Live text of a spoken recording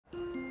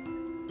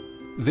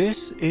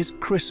This is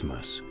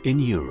Christmas in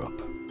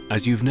Europe,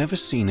 as you've never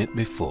seen it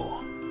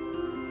before.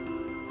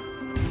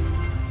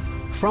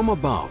 From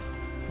above,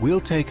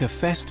 we'll take a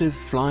festive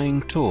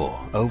flying tour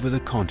over the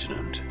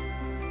continent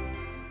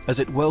as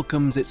it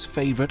welcomes its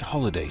favorite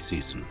holiday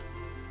season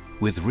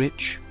with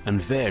rich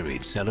and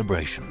varied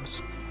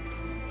celebrations.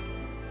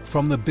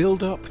 From the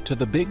build-up to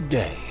the big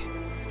day,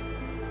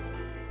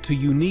 to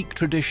unique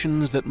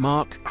traditions that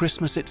mark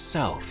Christmas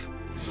itself,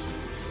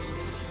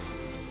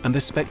 and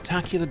the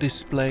spectacular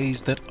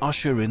displays that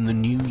usher in the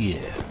new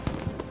year.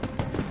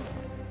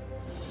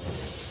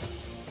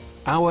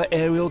 Our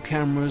aerial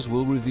cameras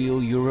will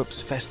reveal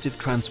Europe's festive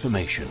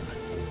transformation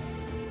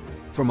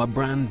from a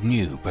brand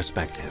new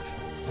perspective.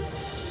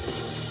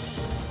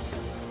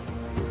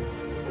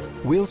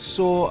 We'll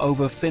soar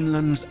over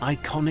Finland's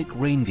iconic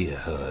reindeer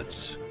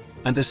herds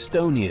and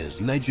Estonia's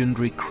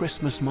legendary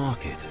Christmas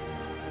market.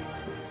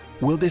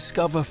 We'll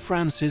discover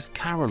France's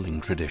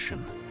caroling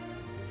tradition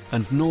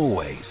and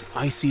Norway's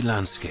icy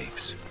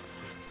landscapes,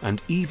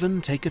 and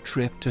even take a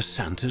trip to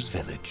Santa's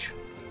village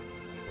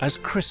as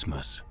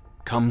Christmas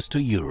comes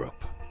to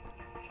Europe.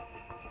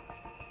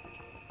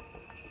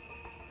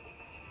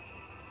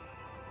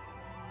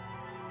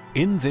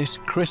 In this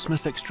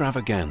Christmas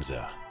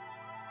extravaganza,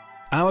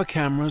 our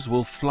cameras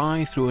will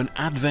fly through an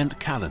advent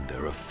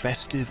calendar of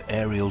festive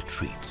aerial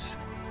treats,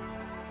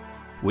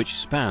 which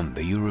span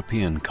the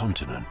European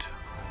continent.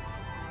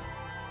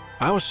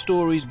 Our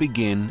stories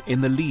begin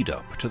in the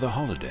lead-up to the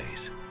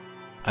holidays,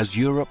 as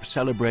Europe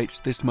celebrates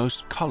this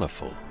most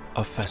colorful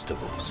of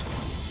festivals.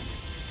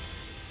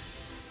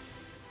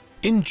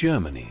 In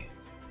Germany,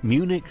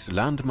 Munich's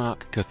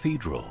landmark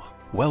cathedral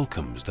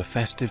welcomes the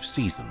festive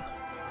season.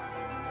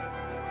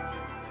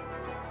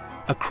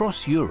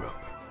 Across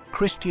Europe,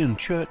 Christian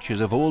churches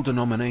of all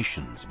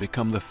denominations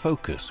become the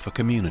focus for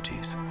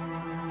communities.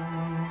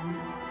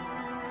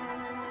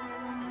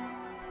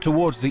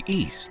 Towards the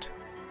east,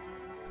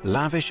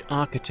 lavish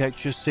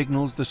architecture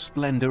signals the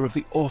splendor of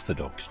the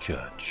Orthodox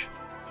Church,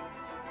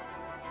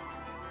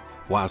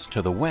 whilst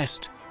to the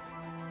west,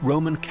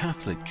 Roman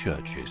Catholic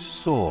churches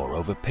soar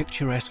over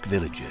picturesque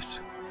villages,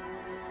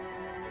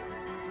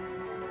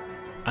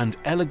 and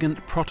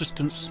elegant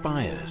Protestant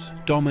spires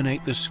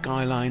dominate the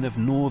skyline of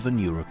northern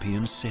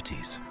European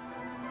cities.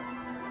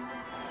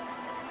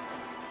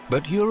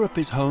 But Europe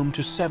is home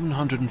to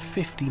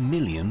 750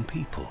 million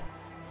people,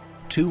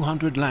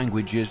 200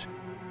 languages,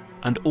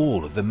 and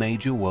all of the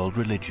major world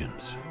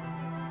religions.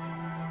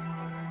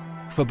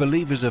 For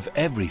believers of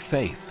every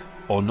faith,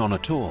 or none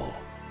at all,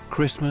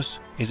 Christmas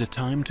is a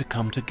time to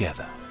come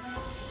together.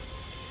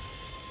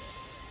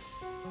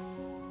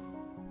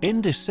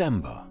 In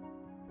December,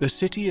 the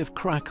city of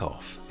Krakow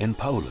in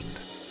Poland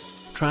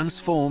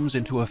transforms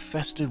into a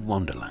festive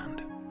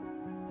wonderland.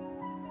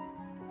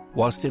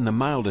 Whilst in the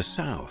milder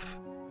south,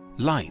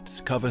 lights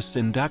cover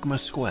Syntagma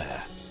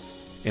Square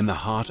in the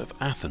heart of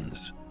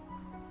Athens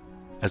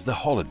as the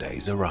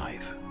holidays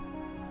arrive.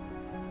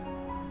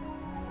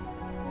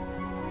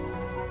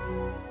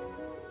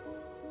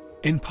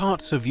 In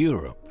parts of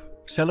Europe,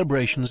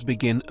 celebrations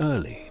begin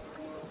early.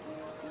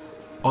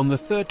 On the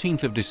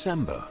 13th of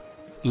December,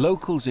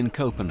 locals in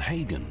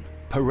Copenhagen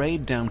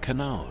parade down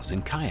canals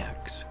in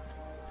kayaks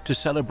to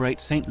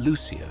celebrate Saint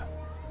Lucia,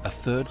 a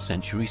 3rd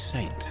century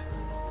saint.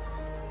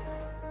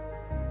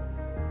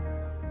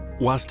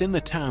 Whilst in the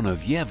town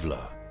of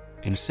Gävle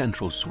in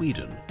central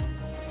Sweden,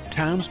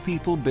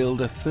 townspeople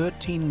build a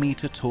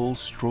 13-meter tall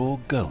straw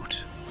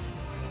goat.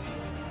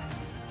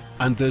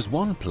 And there's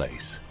one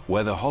place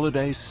where the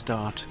holidays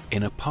start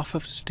in a puff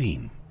of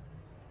steam.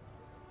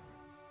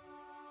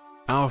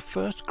 Our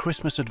first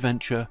Christmas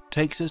adventure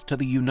takes us to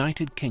the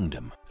United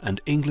Kingdom and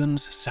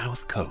England's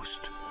south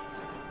coast,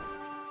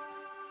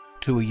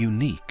 to a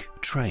unique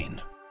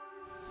train.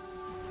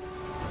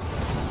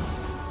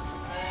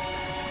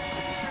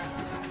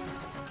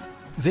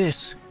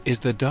 This is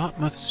the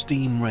Dartmouth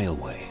Steam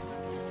Railway.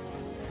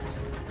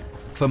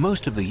 For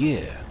most of the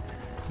year,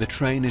 the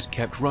train is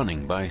kept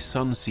running by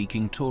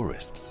sun-seeking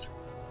tourists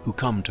who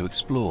come to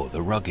explore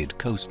the rugged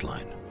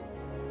coastline.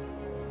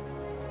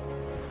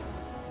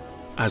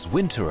 As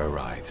winter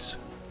arrives,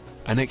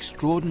 an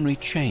extraordinary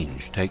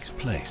change takes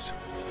place.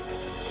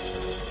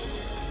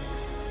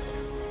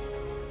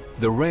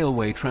 The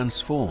railway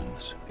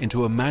transforms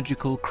into a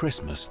magical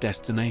Christmas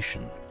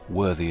destination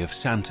worthy of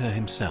Santa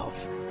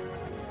himself.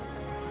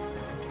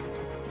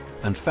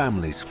 And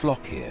families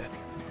flock here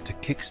to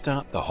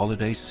kickstart the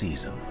holiday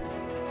season.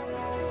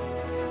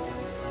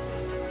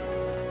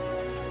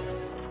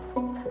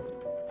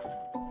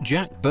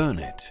 Jack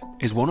Burnett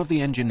is one of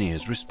the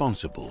engineers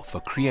responsible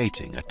for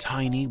creating a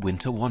tiny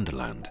winter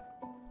wonderland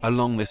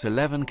along this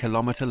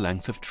 11-kilometre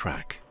length of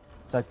track.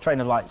 The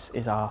Train of Lights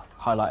is our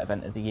highlight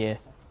event of the year.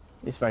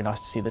 It's very nice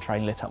to see the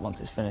train lit up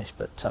once it's finished,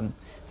 but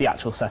the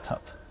actual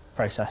setup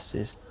process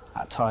is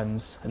at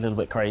times a little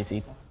bit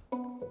crazy.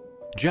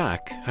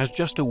 Jack has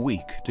just a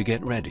week to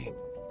get ready.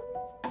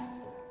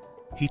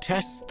 He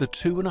tests the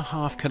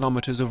 2.5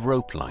 kilometres of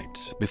rope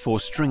lights before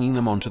stringing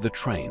them onto the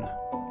train.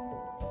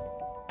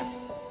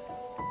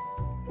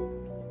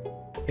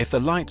 If the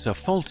lights are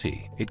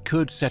faulty, it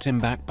could set him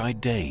back by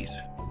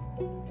days.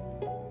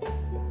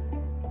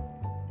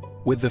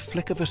 With the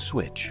flick of a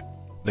switch,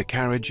 the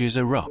carriages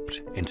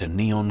erupt into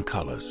neon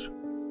colors.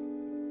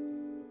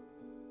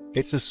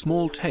 It's a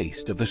small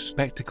taste of the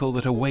spectacle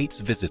that awaits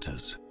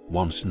visitors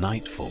once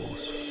night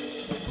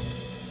falls.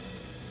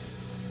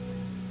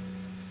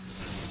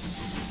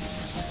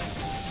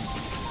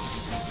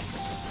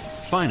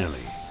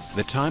 Finally,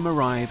 the time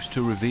arrives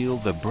to reveal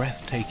the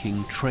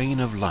breathtaking train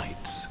of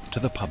lights to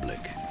the public.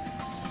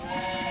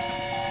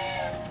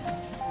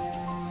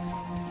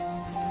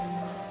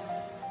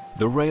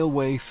 The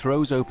railway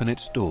throws open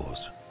its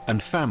doors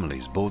and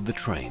families board the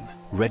train,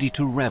 ready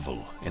to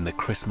revel in the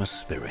Christmas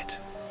spirit.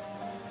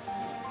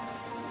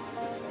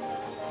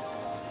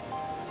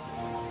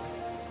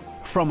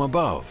 From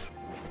above,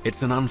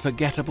 it's an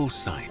unforgettable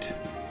sight.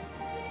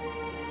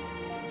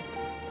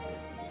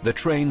 The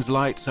train's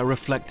lights are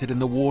reflected in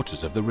the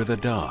waters of the River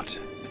Dart.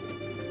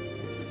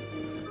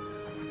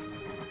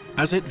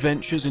 As it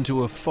ventures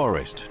into a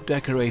forest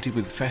decorated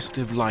with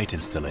festive light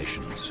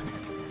installations,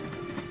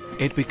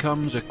 it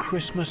becomes a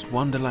Christmas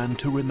wonderland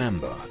to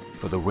remember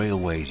for the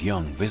railway's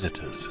young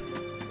visitors.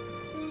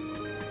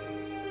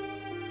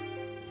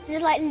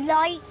 There's like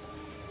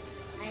lights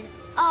and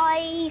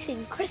eyes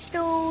and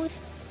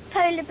crystals,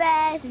 polar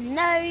bears and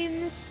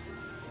gnomes.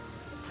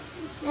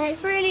 And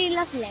it's really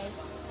lovely.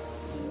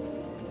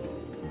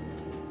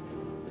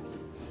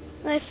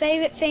 My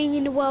favourite thing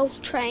in the world is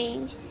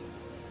trains.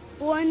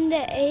 One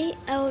day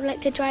I would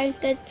like to drive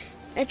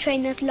a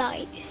train of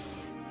lights.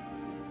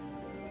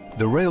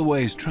 The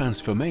railway's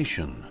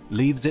transformation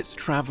leaves its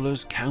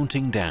travellers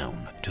counting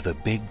down to the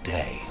big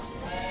day.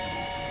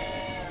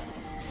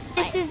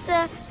 This is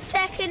the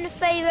second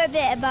favourite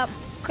bit about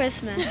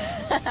Christmas.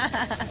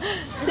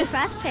 The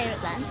first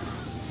favourite then?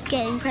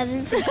 Getting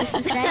presents on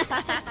Christmas Day.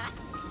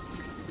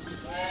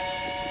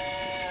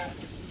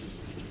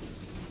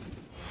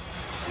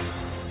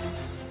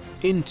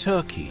 In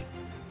Turkey,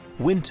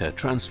 winter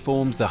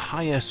transforms the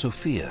Hagia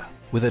Sophia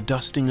with a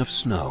dusting of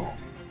snow.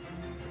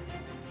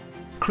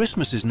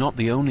 Christmas is not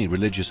the only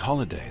religious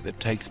holiday that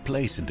takes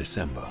place in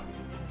December.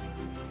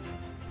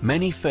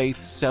 Many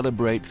faiths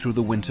celebrate through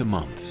the winter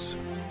months.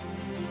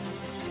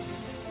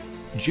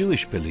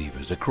 Jewish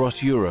believers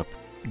across Europe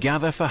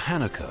gather for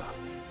Hanukkah,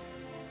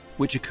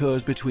 which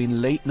occurs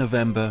between late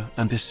November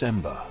and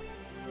December.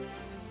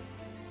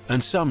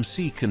 And some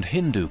Sikh and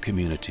Hindu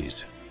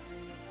communities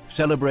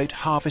celebrate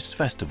harvest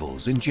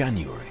festivals in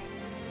January.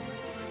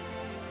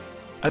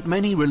 At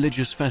many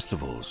religious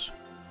festivals,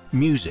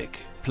 music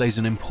plays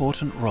an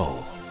important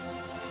role.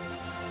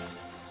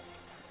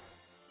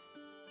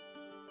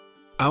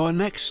 Our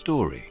next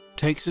story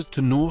takes us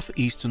to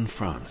northeastern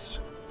France,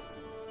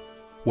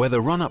 where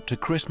the run-up to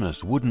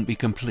Christmas wouldn't be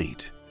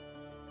complete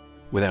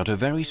without a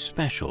very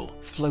special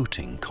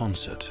floating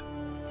concert.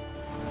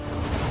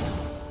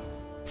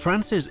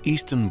 France's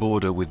eastern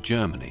border with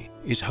Germany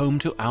is home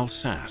to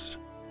Alsace,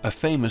 a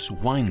famous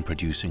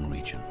wine-producing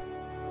region.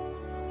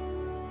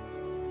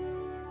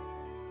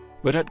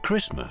 But at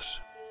Christmas,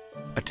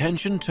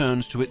 attention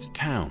turns to its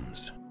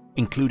towns,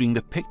 including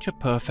the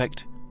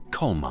picture-perfect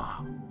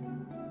Colmar.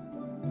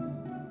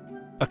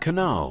 A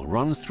canal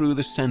runs through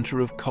the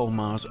center of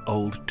Colmar's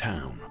old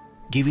town,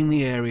 giving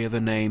the area the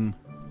name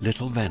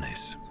Little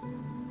Venice.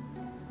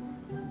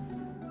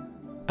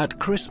 At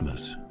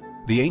Christmas,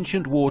 the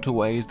ancient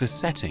waterway is the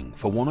setting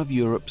for one of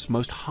Europe's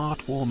most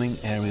heartwarming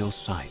aerial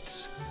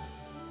sights,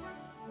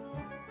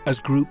 as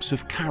groups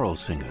of carol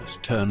singers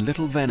turn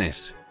Little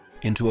Venice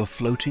into a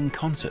floating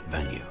concert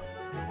venue.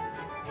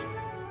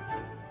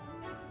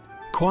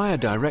 Choir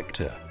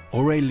director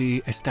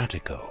Aurélie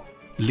Estatico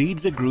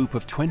leads a group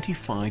of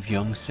 25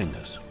 young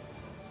singers.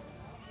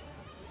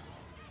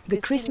 The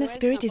Christmas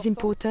spirit is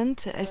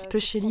important,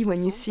 especially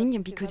when you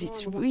sing, because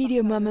it's really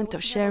a moment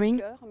of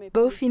sharing,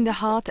 both in the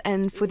heart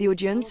and for the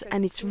audience,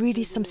 and it's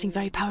really something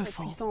very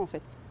powerful.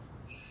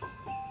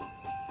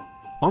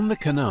 On the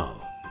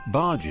canal,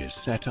 barges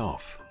set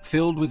off,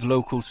 filled with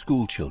local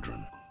school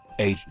children,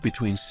 aged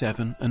between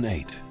 7 and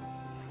 8.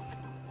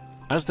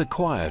 As the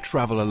choir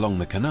travel along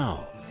the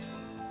canal,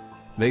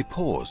 they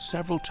pause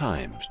several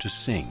times to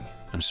sing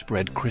and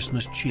spread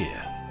Christmas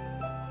cheer,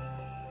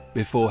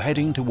 before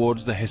heading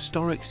towards the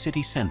historic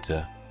city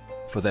centre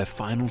for their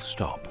final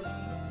stop.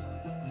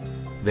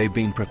 They've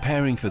been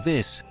preparing for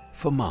this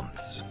for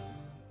months.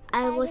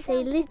 I was a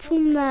little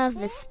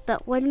nervous,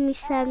 but when we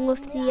sang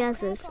with the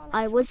others,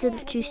 I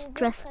wasn't too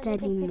stressed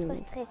anymore.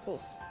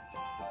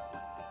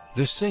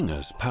 The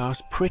singers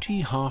pass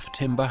pretty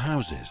half-timber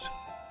houses,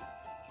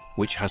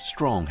 which has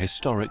strong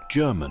historic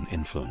German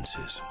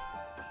influences.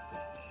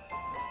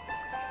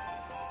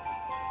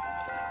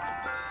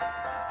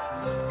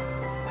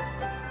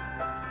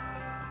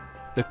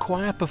 The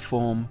choir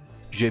perform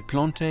J'ai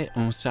planté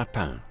un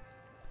sapin,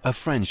 a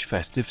French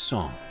festive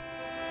song.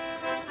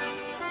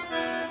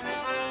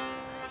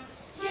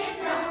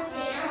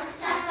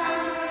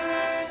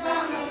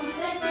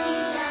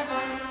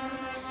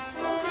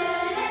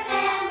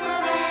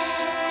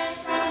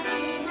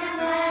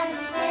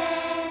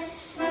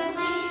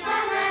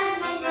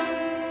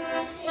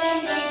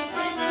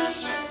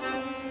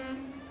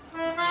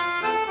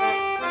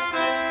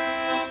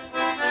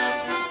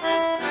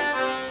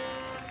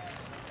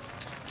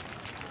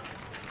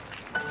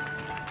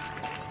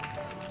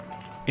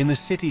 In the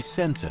city's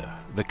centre,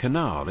 the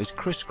canal is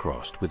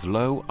crisscrossed with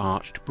low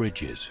arched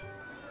bridges,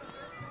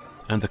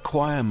 and the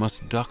choir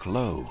must duck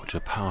low to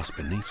pass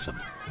beneath them.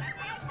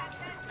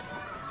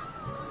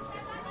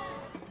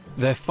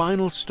 Their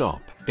final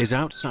stop is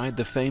outside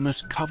the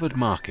famous covered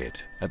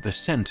market at the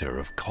centre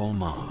of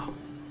Colmar.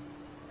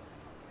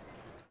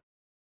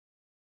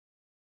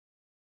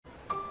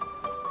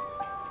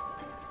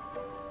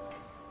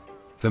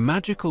 The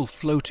magical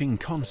floating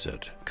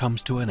concert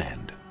comes to an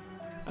end,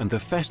 and the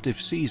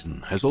festive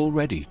season has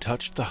already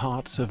touched the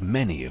hearts of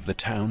many of the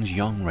town's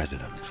young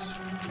residents.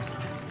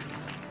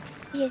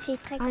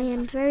 I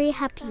am very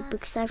happy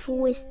because I've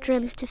always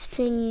dreamt of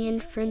singing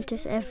in front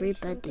of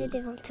everybody.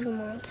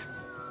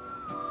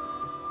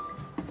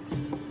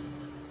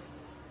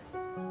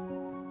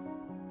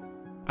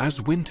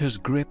 As winter's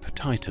grip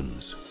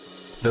tightens,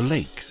 the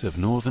lakes of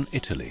northern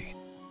Italy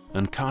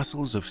and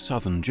castles of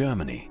southern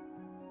Germany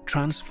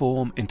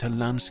transform into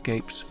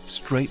landscapes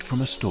straight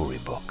from a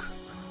storybook.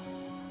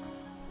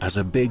 As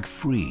a big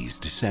freeze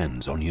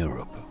descends on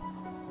Europe,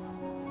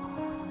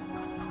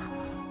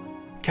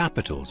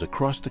 capitals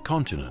across the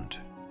continent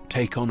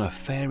take on a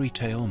fairy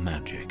tale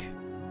magic.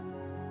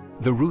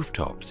 The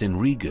rooftops in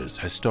Riga's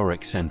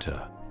historic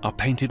centre are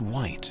painted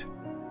white,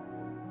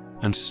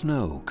 and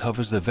snow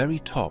covers the very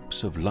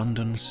tops of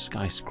London's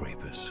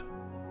skyscrapers.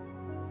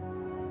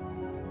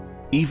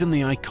 Even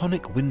the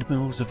iconic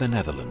windmills of the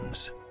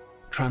Netherlands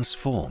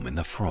transform in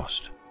the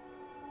frost.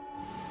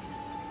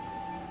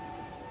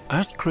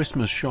 As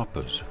Christmas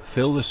shoppers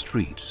fill the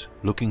streets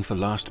looking for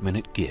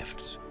last-minute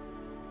gifts,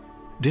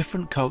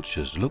 different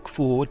cultures look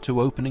forward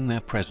to opening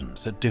their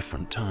presents at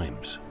different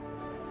times.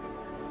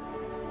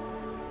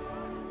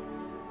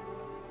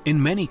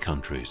 In many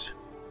countries,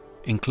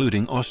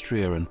 including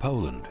Austria and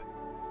Poland,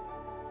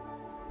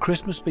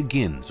 Christmas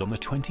begins on the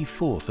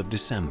 24th of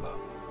December.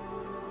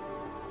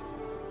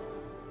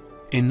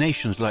 In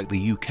nations like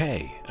the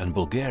UK and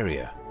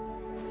Bulgaria,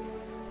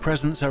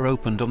 presents are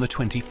opened on the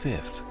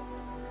 25th.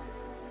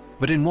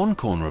 But in one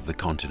corner of the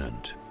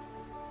continent,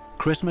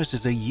 Christmas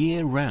is a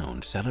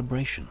year-round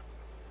celebration.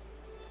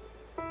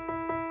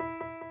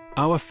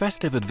 Our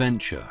festive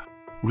adventure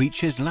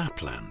reaches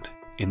Lapland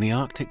in the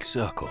Arctic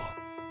Circle,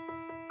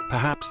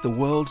 perhaps the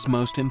world's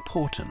most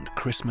important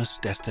Christmas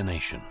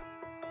destination,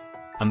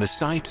 and the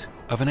site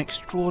of an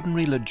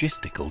extraordinary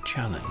logistical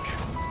challenge.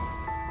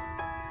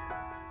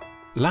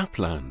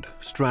 Lapland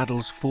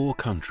straddles 4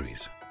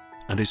 countries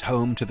and is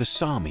home to the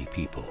Sami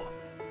people,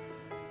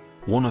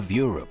 one of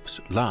Europe's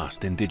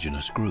last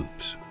indigenous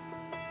groups.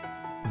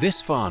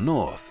 This far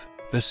north,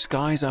 the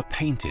skies are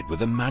painted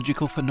with a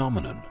magical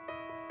phenomenon,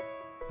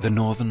 the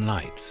Northern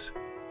Lights.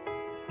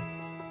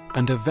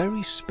 And a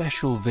very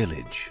special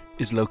village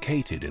is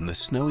located in the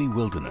snowy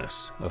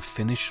wilderness of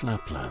Finnish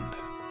Lapland.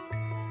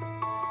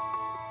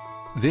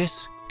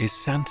 This is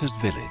Santa's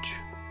village.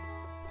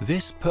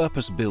 This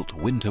purpose-built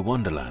winter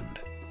wonderland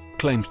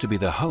claims to be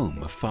the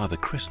home of Father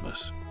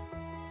Christmas.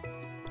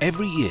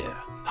 Every year,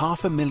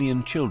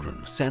 500,000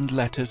 children send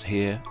letters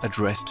here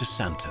addressed to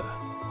Santa.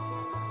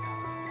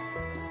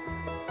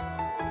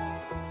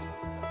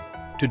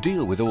 To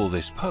deal with all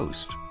this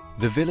post,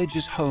 the village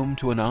is home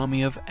to an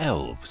army of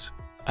elves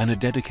and a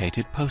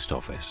dedicated post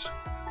office.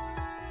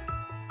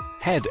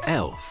 Head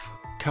elf,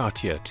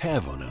 Katja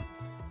Tervonen,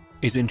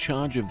 is in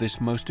charge of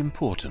this most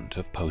important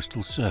of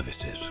postal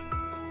services.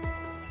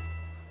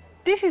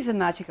 This is a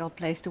magical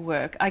place to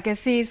work. I can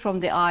see it from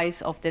the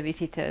eyes of the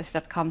visitors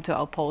that come to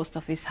our post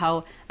office,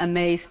 how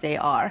amazed they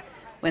are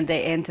when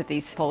they enter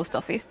this post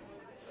office.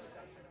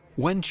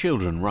 When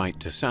children write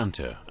to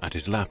Santa at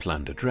his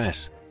Lapland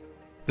address,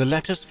 the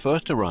letters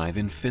first arrive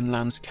in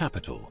Finland's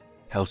capital,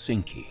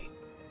 Helsinki.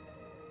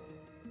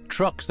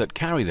 Trucks that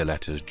carry the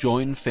letters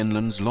join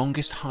Finland's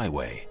longest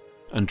highway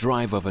and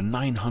drive over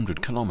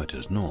 900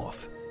 kilometers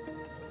north.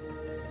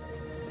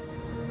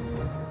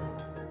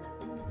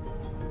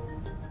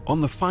 On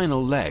the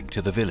final leg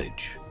to the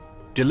village,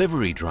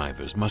 delivery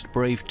drivers must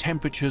brave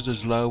temperatures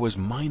as low as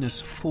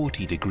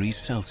 -40 degrees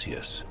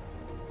Celsius.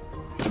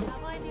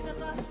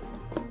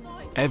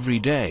 Every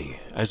day,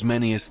 as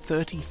many as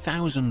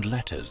 30,000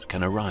 letters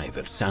can arrive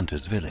at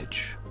Santa's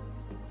village.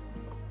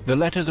 The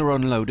letters are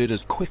unloaded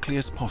as quickly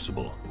as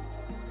possible.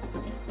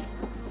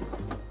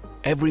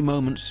 Every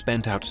moment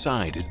spent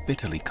outside is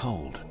bitterly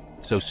cold,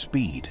 so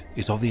speed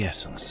is of the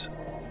essence.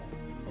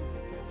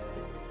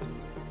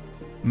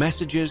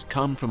 Messages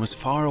come from as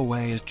far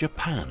away as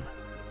Japan.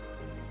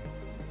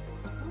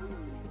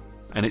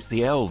 And it's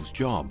the elves'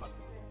 job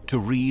to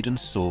read and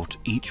sort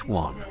each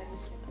one.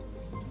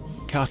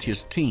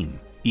 Katja's team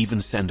even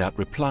send out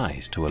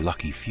replies to a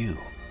lucky few.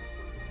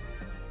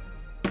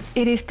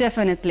 It is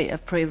definitely a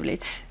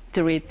privilege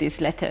to read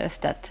these letters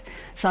that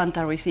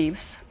Santa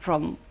receives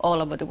from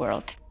all over the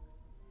world.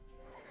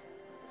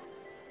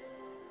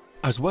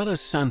 As well as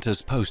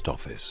Santa's post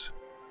office,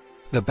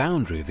 the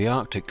boundary of the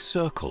Arctic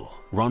Circle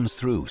runs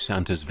through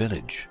Santa's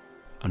village,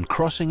 and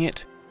crossing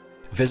it,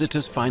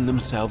 visitors find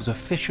themselves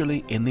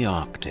officially in the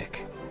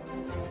Arctic.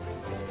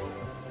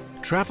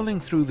 Traveling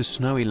through the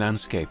snowy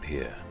landscape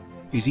here,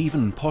 is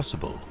even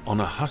possible on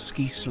a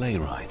husky sleigh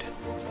ride.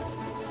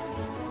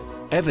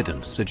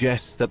 Evidence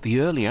suggests that the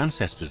early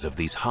ancestors of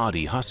these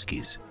hardy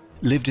huskies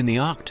lived in the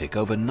Arctic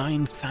over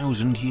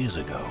 9,000 years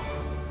ago.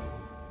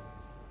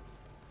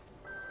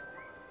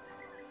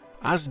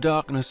 As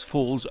darkness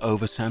falls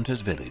over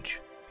Santa's village,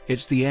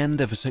 it's the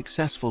end of a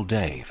successful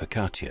day for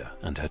Katja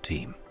and her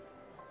team.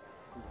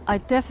 I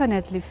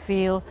definitely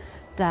feel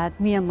that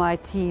me and my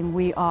team,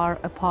 we are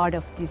a part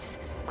of this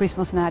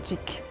Christmas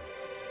magic.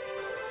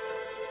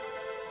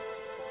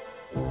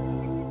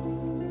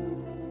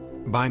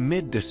 By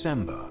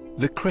mid-December,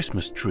 the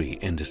Christmas tree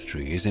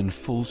industry is in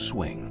full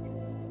swing.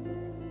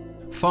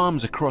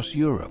 Farms across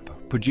Europe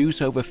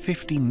produce over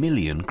 50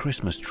 million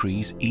Christmas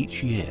trees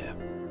each year.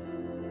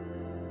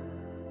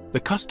 The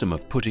custom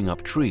of putting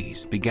up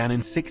trees began in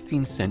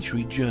 16th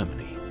century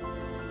Germany.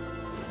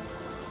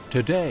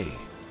 Today,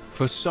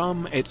 for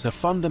some, it's a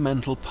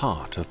fundamental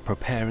part of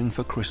preparing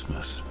for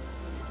Christmas.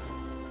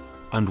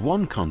 And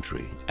one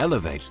country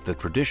elevates the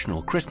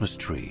traditional Christmas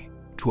tree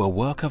to a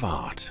work of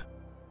art.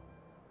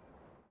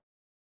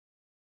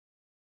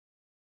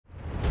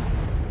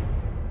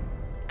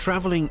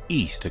 Traveling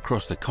east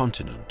across the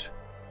continent,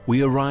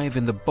 we arrive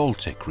in the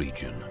Baltic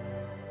region.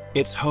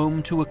 It's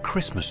home to a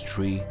Christmas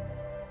tree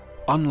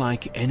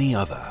unlike any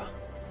other.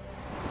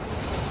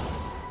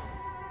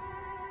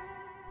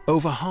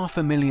 Over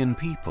 500,000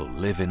 people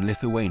live in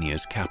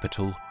Lithuania's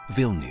capital,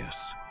 Vilnius.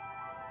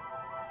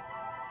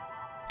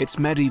 Its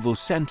medieval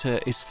center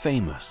is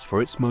famous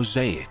for its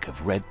mosaic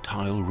of red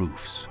tile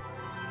roofs.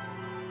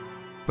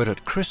 But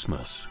at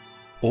Christmas,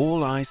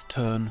 all eyes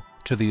turn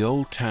to the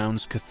old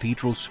town's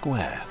cathedral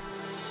square.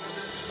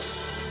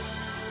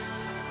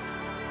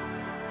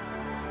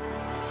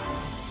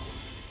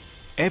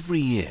 Every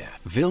year,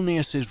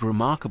 Vilnius's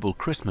remarkable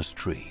Christmas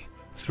tree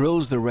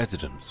thrills the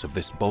residents of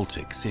this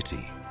Baltic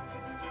city.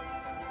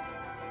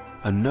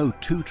 And no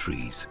two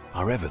trees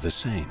are ever the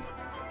same.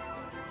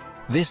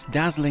 This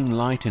dazzling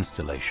light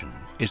installation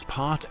is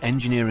part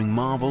engineering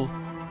marvel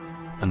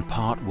and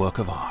part work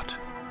of art.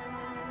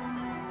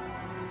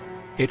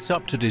 It's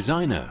up to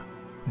designer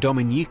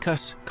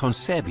Dominykas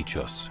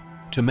Koncevičius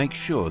to make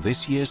sure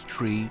this year's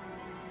tree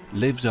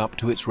lives up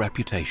to its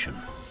reputation.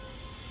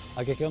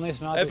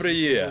 Every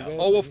year,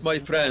 all of my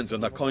friends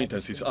and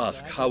acquaintances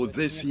ask how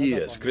this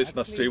year's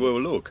Christmas tree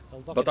will look.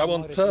 But I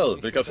won't tell,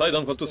 because I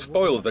don't want to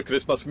spoil the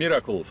Christmas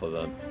miracle for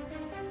them.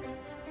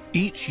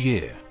 Each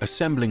year,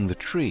 assembling the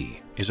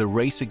tree is a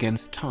race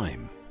against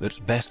time that's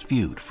best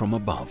viewed from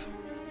above.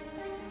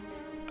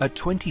 At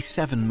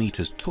 27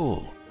 meters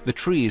tall, the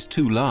tree is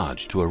too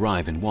large to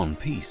arrive in one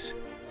piece.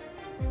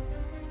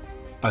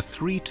 A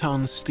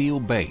 3-ton steel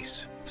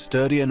base,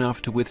 sturdy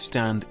enough to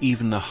withstand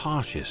even the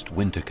harshest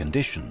winter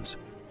conditions,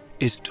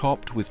 is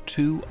topped with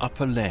 2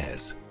 upper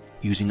layers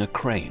using a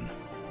crane.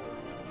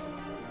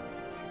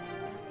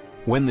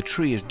 When the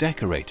tree is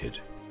decorated,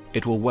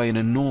 it will weigh an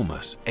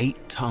enormous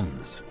 8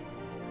 tons.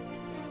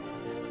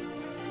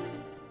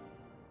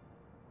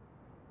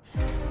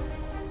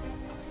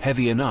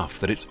 Heavy enough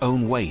that its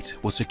own weight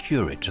will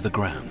secure it to the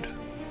ground.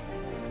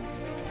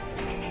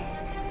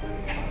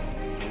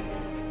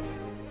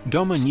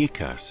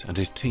 Dominykas and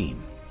his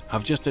team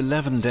have just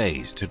 11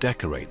 days to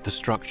decorate the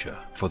structure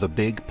for the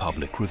big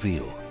public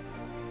reveal.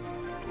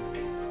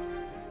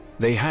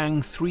 They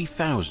hang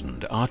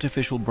 3,000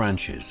 artificial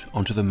branches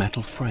onto the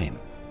metal frame.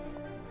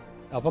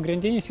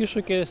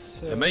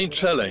 The main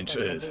challenge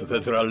is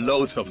that there are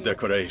loads of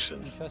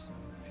decorations.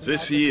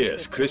 This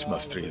year's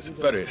Christmas tree is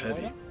very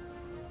heavy.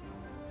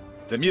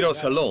 The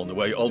mirrors alone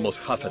weigh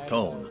almost half a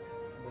ton.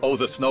 All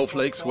the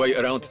snowflakes weigh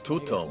around 2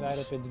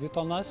 tons.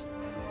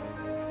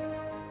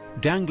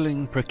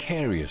 Dangling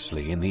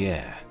precariously in the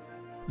air,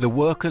 the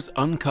workers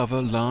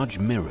uncover large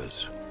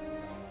mirrors.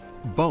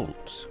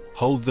 Bolts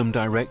hold them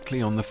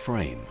directly on the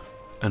frame,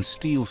 and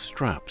steel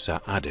straps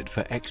are added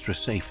for extra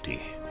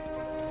safety.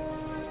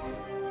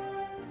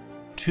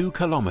 2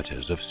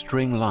 kilometers of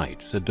string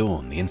lights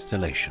adorn the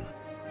installation.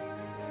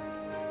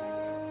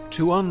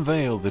 To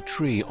unveil the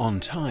tree on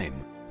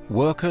time,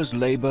 workers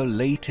labor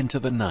late into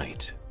the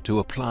night to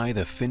apply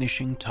the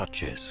finishing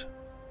touches.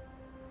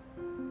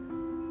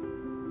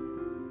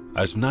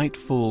 As night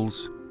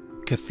falls,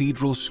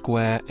 Cathedral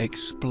Square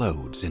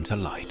explodes into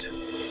light.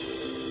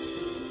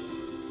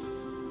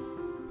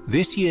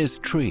 This year's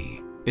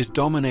tree is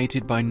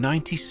dominated by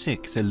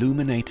 96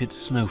 illuminated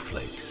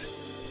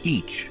snowflakes,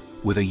 each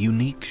with a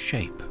unique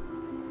shape.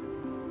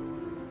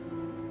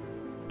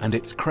 And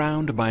it's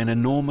crowned by an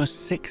enormous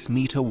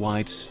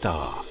 6-meter-wide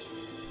star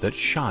that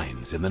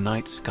shines in the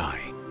night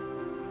sky.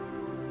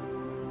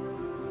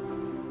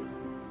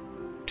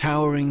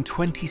 Towering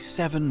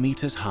 27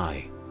 meters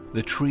high,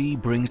 the tree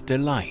brings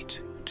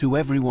delight to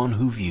everyone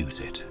who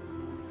views it.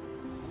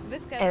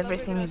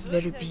 Everything is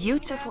very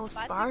beautiful,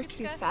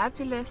 sparkly,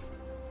 fabulous.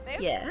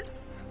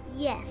 Yes?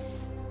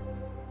 Yes.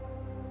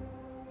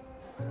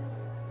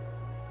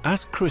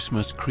 As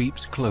Christmas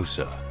creeps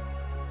closer,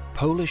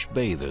 Polish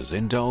bathers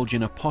indulge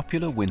in a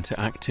popular winter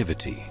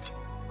activity,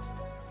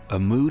 a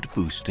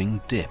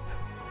mood-boosting dip.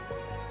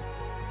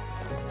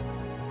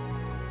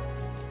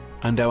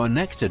 And our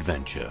next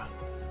adventure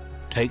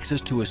takes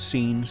us to a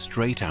scene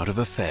straight out of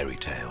a fairy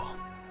tale.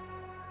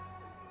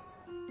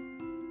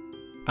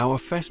 Our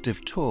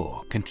festive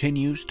tour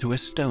continues to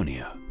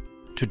Estonia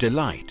to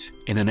delight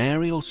in an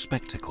aerial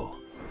spectacle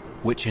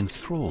which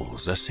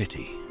enthralls a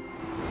city.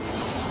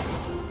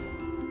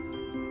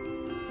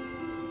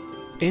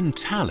 In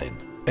Tallinn,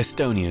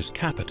 Estonia's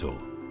capital,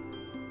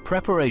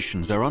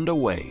 preparations are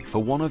underway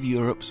for one of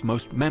Europe's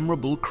most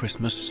memorable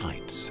Christmas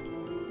sights.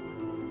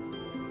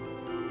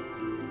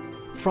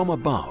 From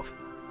above,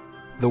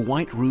 the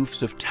white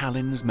roofs of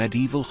Tallinn's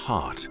medieval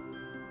heart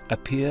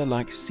appear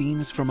like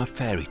scenes from a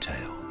fairy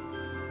tale.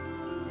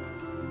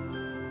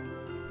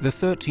 The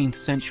 13th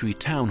century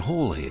town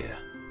hall here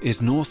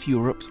is North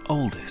Europe's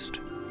oldest.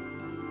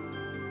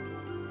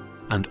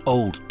 And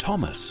Old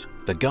Thomas,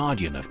 the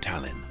guardian of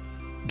Tallinn,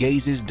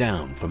 gazes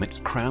down from its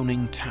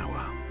crowning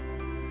tower.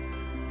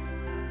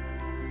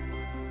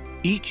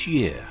 Each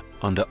year,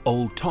 under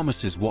Old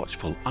Thomas's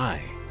watchful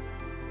eye,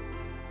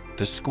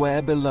 the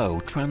square below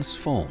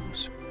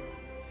transforms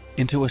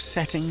into a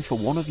setting for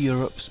one of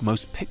Europe's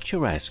most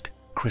picturesque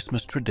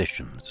Christmas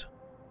traditions.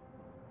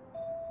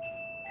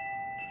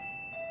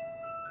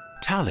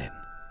 Tallinn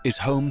is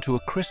home to a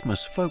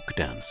Christmas folk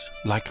dance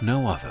like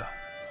no other.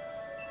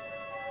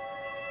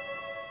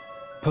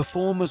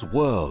 Performers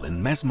whirl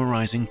in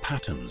mesmerizing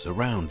patterns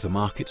around the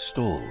market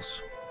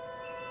stalls.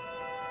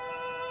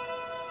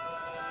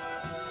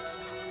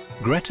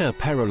 Greta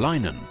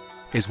Perolainen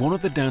is one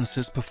of the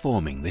dancers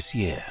performing this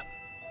year.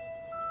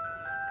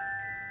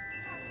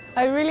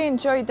 I really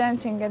enjoy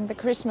dancing in the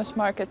Christmas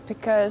market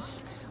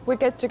because we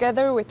get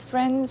together with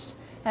friends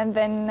and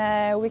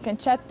then we can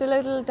chat a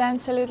little,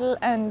 dance a little,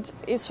 and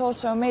it's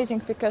also amazing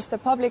because the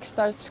public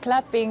starts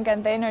clapping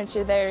and the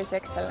energy there is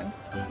excellent.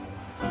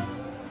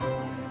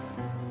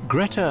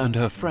 Greta and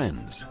her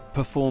friends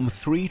perform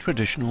 3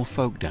 traditional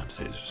folk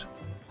dances,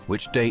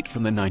 which date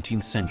from the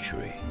 19th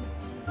century.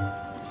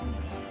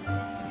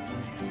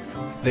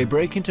 They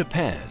break into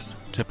pairs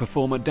to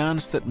perform a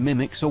dance that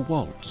mimics a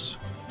waltz.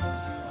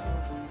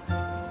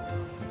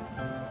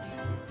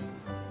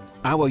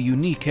 Our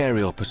unique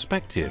aerial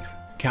perspective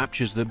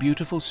captures the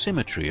beautiful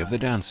symmetry of the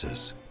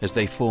dancers as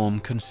they form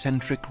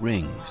concentric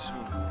rings.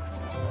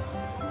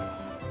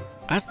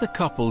 As the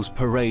couples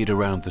parade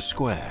around the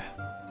square,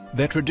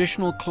 their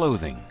traditional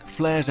clothing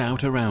flares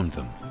out around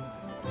them.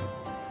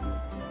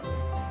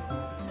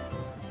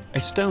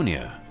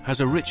 Estonia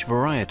has a rich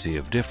variety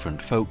of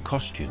different folk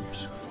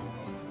costumes.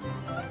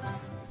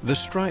 The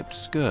striped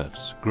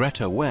skirts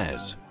Greta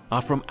wears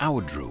are from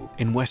Audru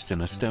in western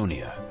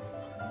Estonia.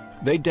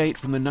 They date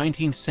from the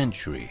 19th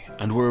century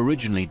and were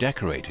originally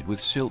decorated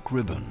with silk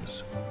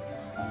ribbons.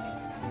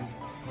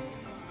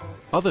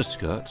 Other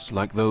skirts,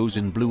 like those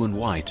in blue and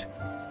white,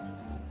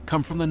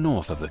 come from the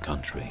north of the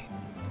country.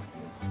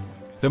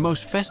 The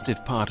most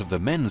festive part of the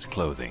men's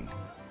clothing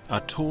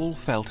are tall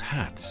felt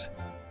hats,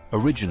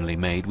 originally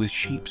made with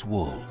sheep's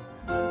wool.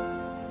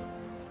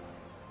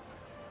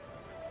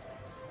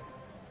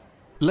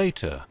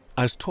 Later,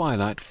 as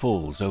twilight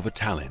falls over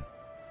Tallinn,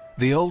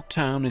 the old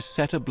town is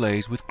set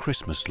ablaze with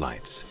Christmas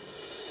lights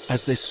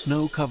as this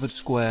snow-covered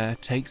square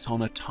takes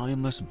on a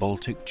timeless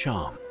Baltic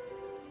charm,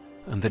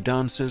 and the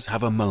dancers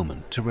have a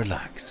moment to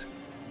relax.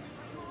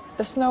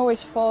 The snow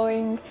is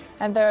falling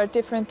and there are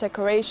different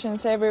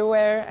decorations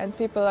everywhere and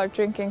people are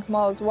drinking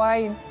mulled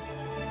wine.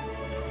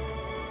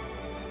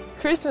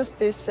 Christmas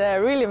is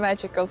really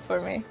magical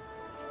for me.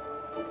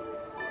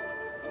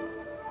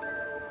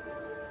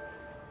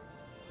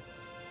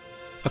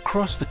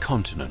 Across the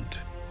continent,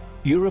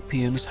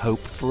 Europeans hope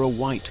for a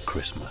white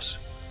Christmas.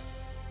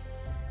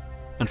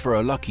 And for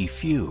a lucky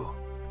few,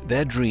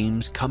 their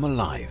dreams come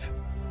alive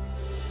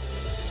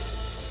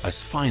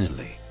as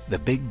finally the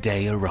big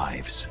day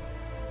arrives.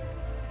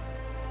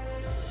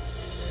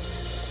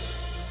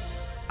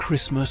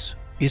 Christmas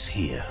is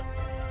here.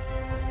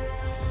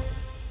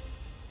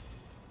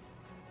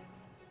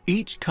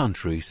 Each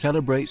country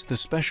celebrates the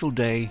special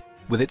day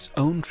with its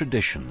own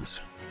traditions.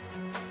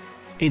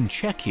 In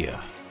Czechia,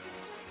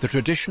 the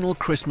traditional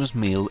Christmas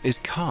meal is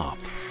carp.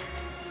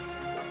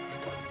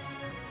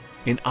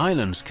 In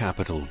Ireland's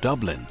capital,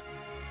 Dublin,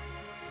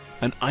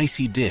 an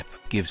icy dip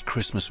gives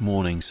Christmas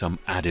morning some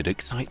added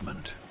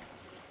excitement.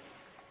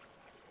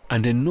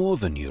 And in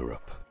Northern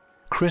Europe,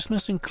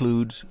 Christmas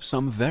includes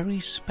some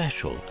very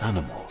special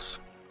animals.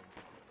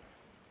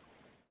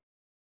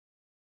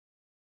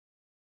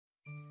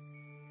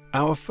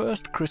 Our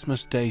first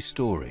Christmas Day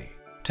story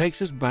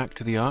takes us back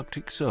to the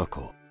Arctic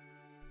Circle,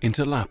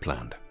 into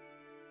Lapland,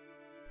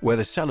 where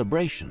the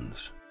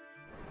celebrations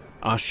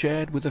are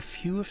shared with a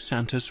few of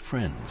Santa's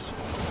friends.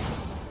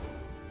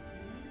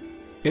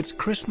 It's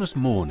Christmas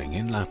morning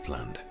in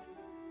Lapland,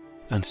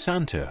 and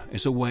Santa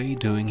is away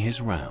doing his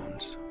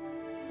rounds.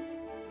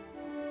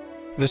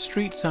 The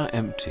streets are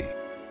empty,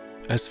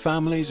 as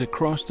families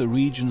across the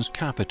region's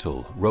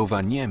capital,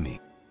 Rovaniemi,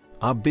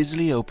 are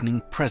busily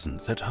opening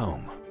presents at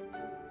home.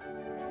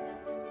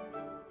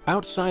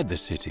 Outside the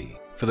city,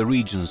 for the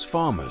region's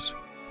farmers,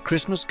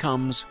 Christmas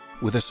comes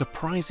with a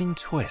surprising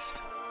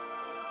twist.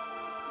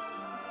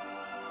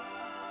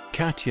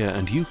 Katya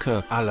and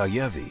Yuka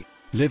Alayevi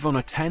live on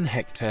a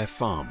 10-hectare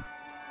farm.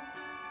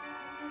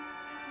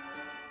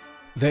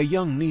 Their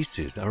young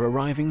nieces are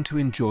arriving to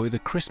enjoy the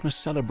Christmas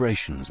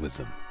celebrations with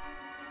them.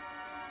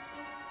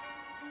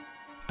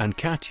 And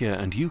Katya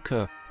and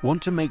Yuka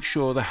want to make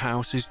sure the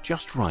house is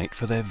just right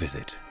for their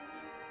visit.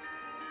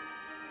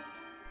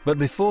 But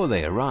before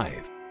they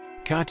arrive,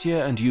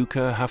 Katya and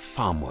Yuka have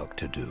farm work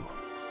to do.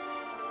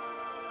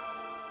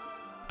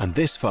 And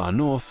this far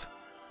north,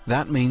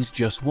 that means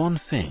just one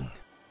thing: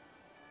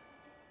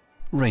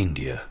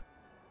 reindeer.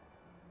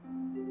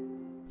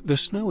 The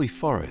snowy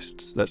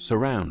forests that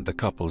surround the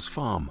couple's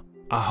farm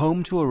are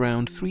home to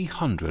around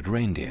 300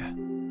 reindeer.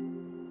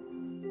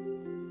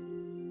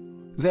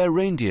 Their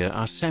reindeer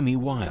are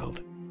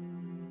semi-wild.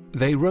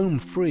 They roam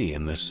free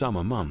in the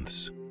summer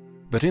months,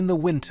 but in the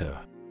winter,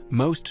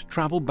 most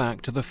travel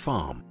back to the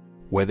farm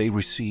where they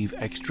receive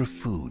extra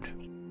food.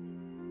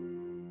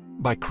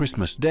 By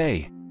Christmas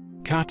Day,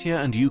 Katya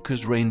and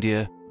Yuka's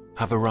reindeer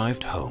have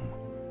arrived home.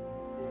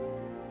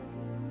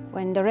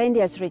 When the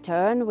reindeers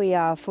return, we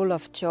are full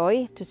of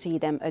joy to see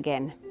them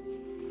again.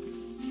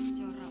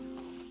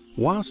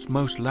 Whilst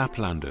most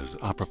Laplanders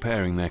are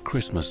preparing their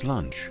Christmas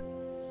lunch,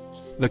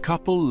 the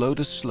couple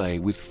load a sleigh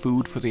with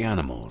food for the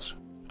animals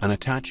and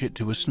attach it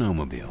to a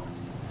snowmobile.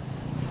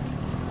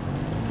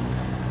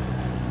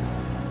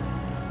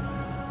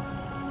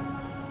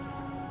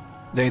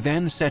 They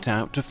then set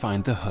out to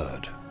find the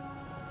herd.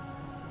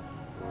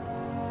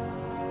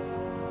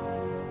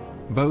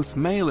 Both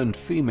male and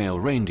female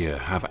reindeer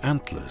have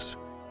antlers,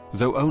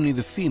 though only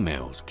the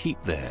females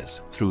keep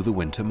theirs through the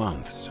winter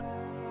months.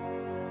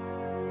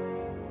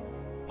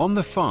 On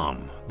the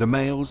farm, the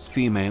males,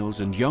 females,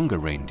 and younger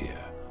reindeer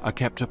are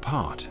kept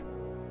apart,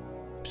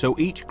 so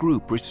each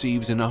group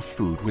receives enough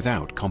food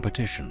without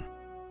competition.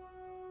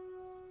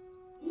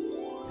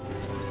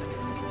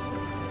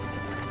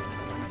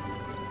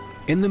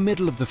 In the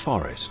middle of the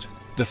forest,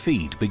 the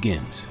feed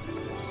begins.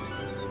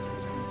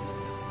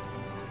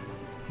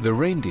 The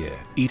reindeer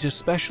eat a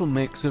special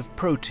mix of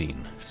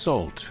protein,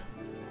 salt,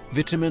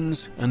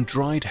 vitamins, and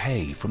dried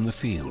hay from the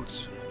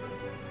fields.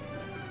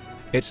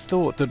 It's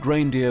thought that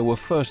reindeer were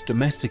first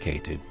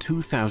domesticated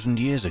 2,000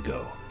 years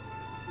ago.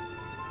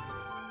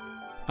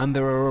 And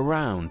there are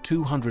around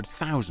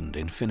 200,000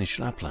 in Finnish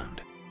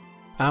Lapland,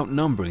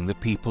 outnumbering the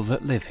people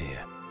that live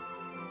here.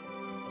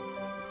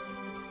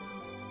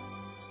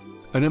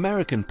 An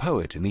American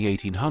poet in the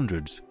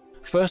 1800s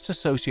first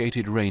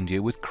associated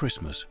reindeer with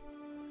Christmas.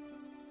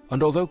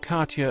 And although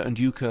Katya and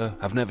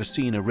Yuka have never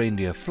seen a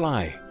reindeer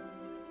fly,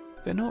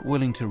 they're not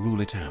willing to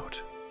rule it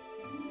out.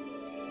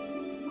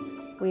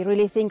 We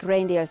really think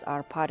reindeers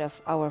are part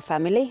of our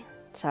family,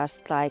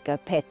 just like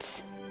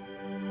pets.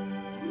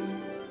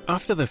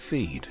 After the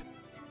feed,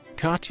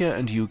 Katya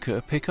and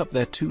Yuka pick up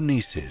their two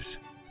nieces,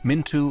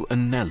 Mintu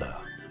and Nella,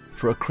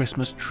 for a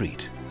Christmas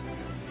treat.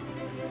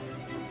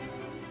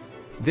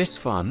 This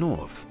far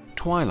north,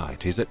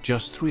 twilight is at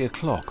just 3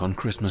 o'clock on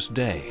Christmas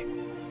Day,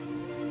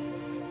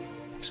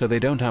 so they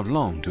don't have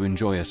long to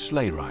enjoy a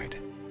sleigh ride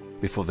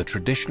before the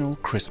traditional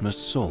Christmas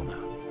sauna.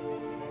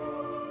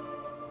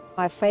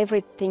 My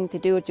favorite thing to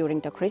do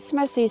during the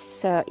Christmas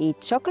is eat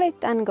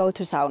chocolate and go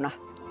to sauna.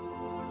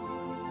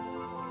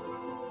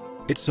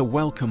 It's a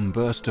welcome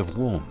burst of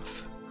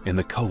warmth in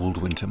the cold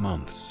winter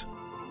months.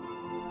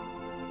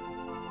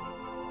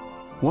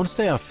 Once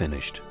they are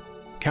finished,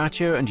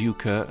 Katya and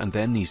Yuka and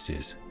their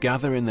nieces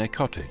gather in their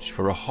cottage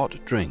for a hot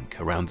drink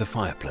around the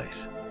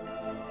fireplace.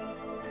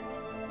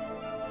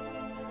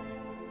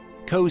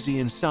 Cozy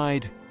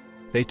inside,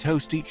 they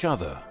toast each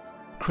other,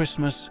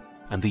 Christmas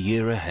and the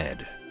year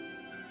ahead.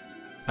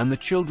 And the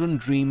children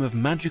dream of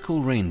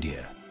magical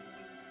reindeer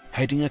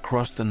heading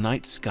across the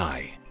night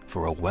sky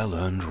for a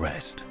well-earned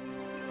rest.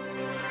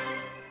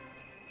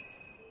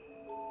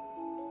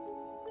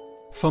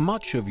 For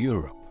much of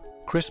Europe,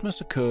 Christmas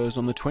occurs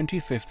on the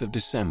 25th of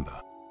December,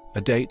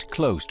 a date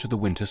close to the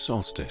winter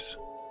solstice.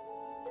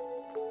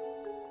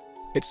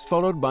 It's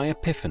followed by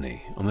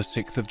Epiphany on the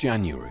 6th of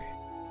January,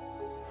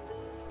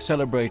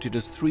 celebrated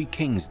as Three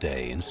Kings'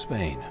 Day in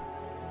Spain.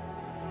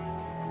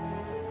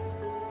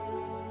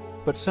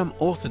 But some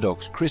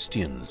Orthodox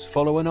Christians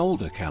follow an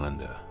older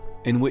calendar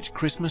in which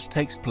Christmas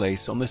takes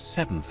place on the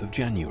 7th of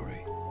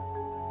January.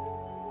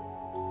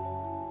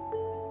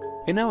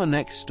 In our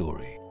next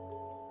story,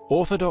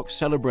 Orthodox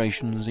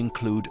celebrations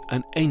include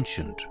an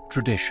ancient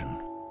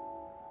tradition.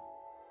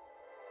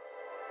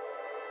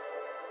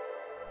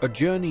 A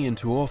journey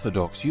into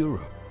Orthodox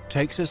Europe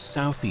takes us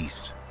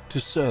southeast to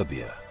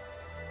Serbia,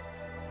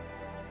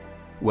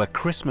 where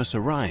Christmas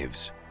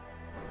arrives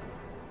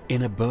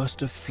in a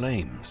burst of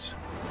flames.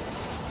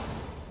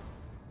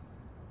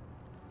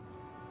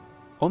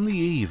 On the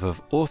eve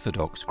of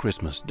Orthodox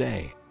Christmas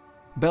Day,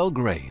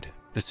 Belgrade,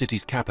 the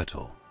city's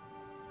capital,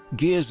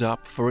 gears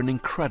up for an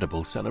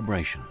incredible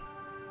celebration.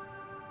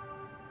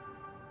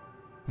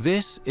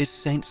 This is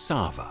St.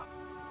 Sava,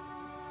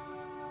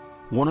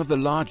 one of the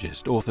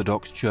largest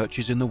Orthodox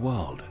churches in the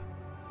world.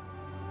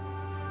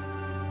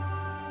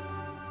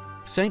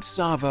 St.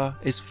 Sava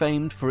is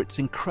famed for its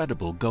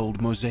incredible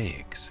gold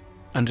mosaics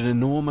and an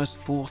enormous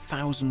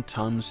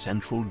 4,000-ton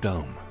central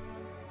dome.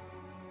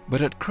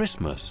 But at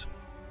Christmas,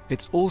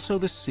 it's also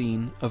the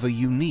scene of a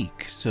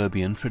unique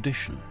Serbian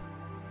tradition.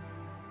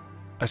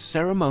 A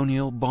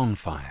ceremonial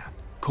bonfire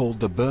called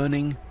the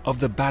burning of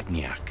the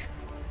Badnjak.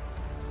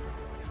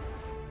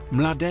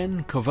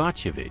 Mladen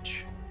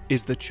Kovacevic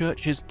is the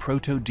church's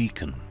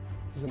proto-deacon.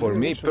 For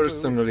me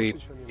personally,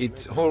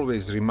 it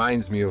always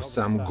reminds me of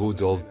some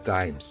good old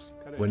times.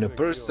 When a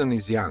person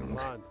is young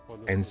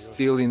and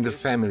still in the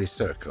family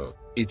circle,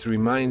 it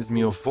reminds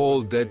me of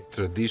all that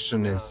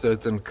tradition and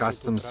certain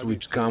customs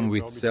which come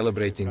with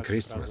celebrating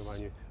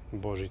Christmas.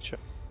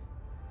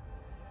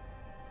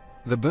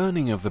 The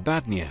burning of the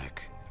Badnjak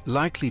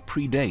likely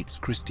predates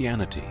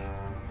Christianity,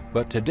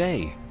 but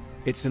today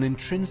it's an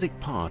intrinsic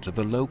part of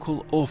the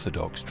local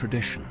Orthodox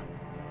tradition.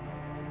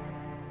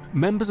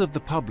 Members of the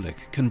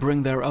public can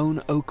bring their own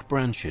oak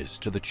branches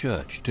to the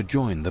church to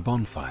join the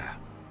bonfire.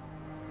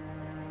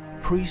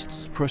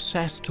 Priests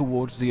process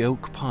towards the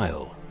oak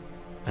pile,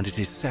 and it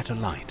is set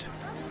alight.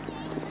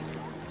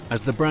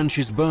 As the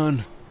branches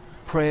burn,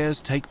 prayers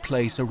take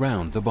place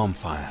around the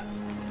bonfire.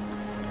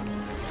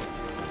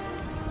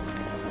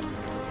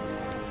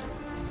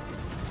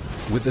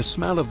 With the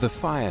smell of the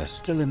fire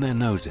still in their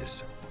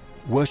noses,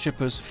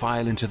 worshippers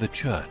file into the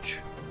church.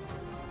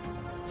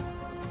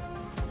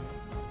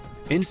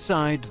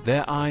 Inside,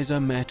 their eyes are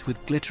met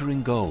with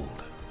glittering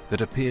gold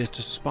that appears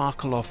to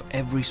sparkle off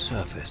every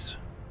surface.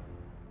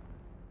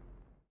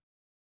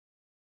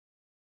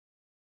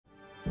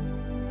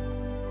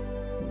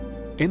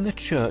 In the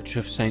church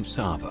of St.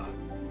 Sava,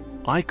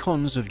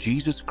 icons of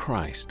Jesus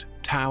Christ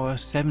tower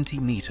 70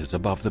 meters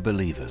above the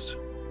believers.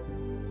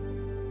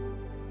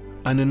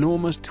 An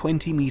enormous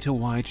 20-meter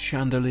wide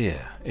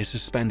chandelier is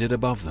suspended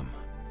above them.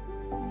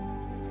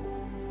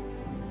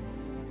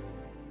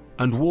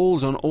 And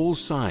walls on all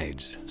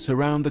sides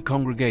surround the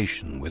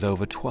congregation with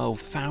over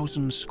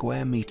 12,000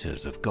 square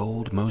meters of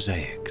gold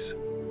mosaics.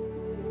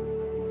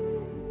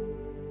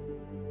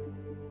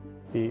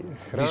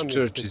 This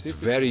church is a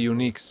very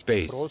unique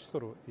space,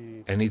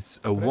 and it's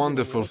a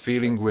wonderful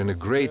feeling when a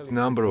great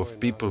number of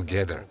people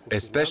gather,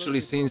 especially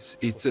since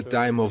it's a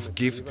time of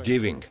gift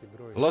giving.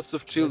 Lots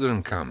of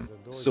children come,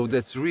 so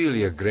that's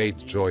really a great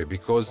joy,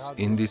 because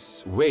in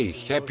this way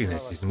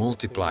happiness is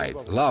multiplied,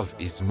 love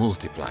is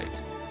multiplied.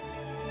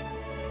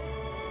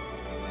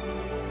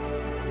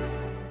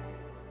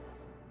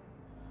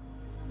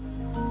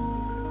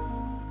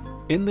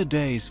 In the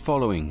days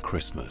following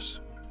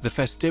Christmas, the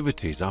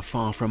festivities are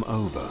far from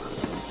over.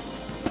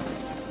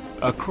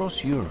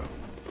 Across Europe,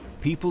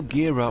 people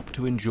gear up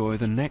to enjoy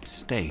the next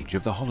stage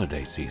of the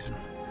holiday season,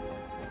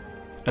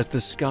 as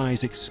the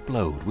skies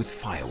explode with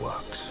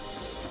fireworks,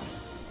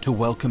 to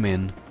welcome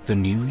in the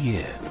new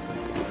year.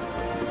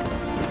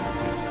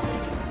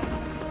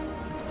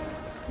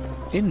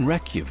 In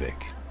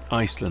Reykjavik,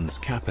 Iceland's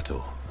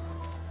capital,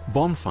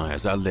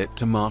 bonfires are lit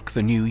to mark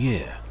the new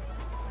year.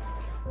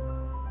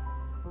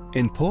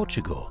 In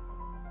Portugal,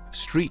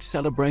 street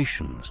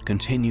celebrations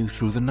continue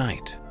through the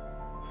night.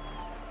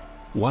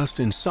 Whilst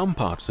in some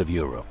parts of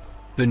Europe,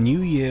 the new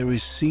year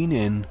is seen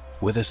in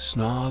with a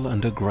snarl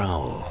and a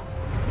growl.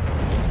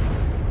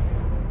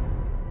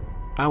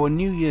 Our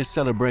New Year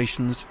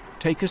celebrations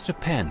take us to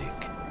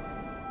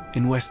Pernik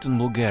in western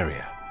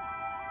Bulgaria,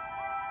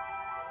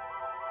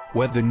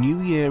 where the new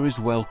year is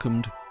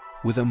welcomed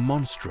with a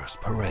monstrous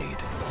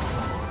parade.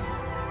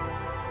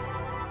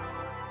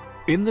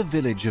 In the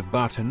village of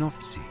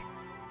Bartanovci,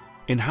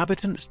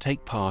 inhabitants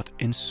take part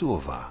in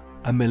Surva,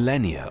 a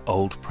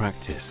millennia-old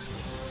practice.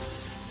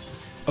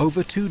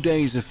 Over 2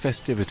 days of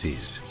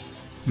festivities,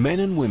 men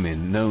and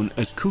women known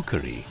as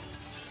kukari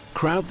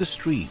crowd the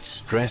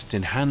streets dressed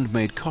in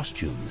handmade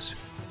costumes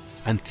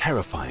and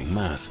terrifying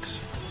masks.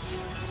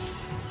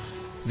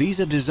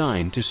 These are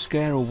designed to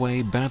scare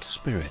away bad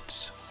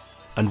spirits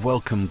and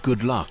welcome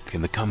good luck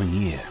in the coming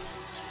year.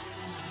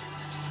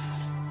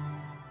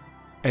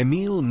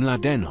 Emil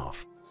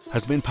Mladenov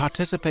has been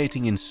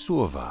participating in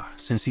Surva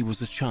since he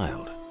was a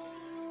child.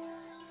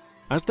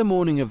 As the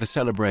morning of the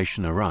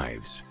celebration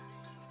arrives,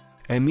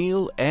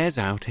 Emil airs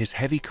out his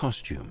heavy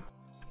costume,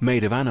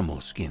 made of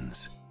animal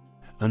skins,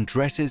 and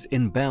dresses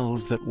in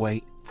bells that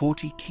weigh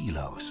 40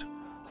 kilos.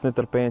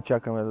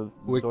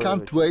 We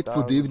can't wait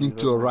for the evening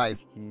to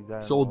arrive,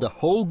 so the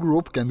whole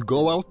group can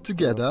go out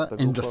together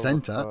in the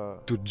center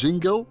to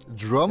jingle,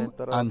 drum,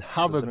 and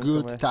have a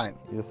good time.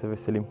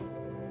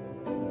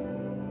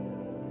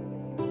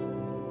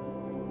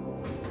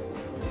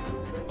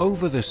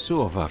 Over the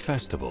Surva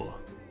festival,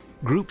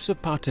 groups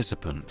of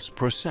participants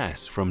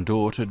process from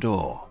door to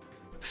door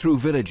through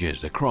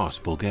villages across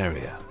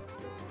Bulgaria.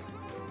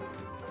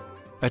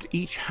 At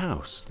each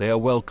house, they are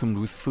welcomed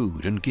with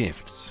food and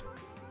gifts,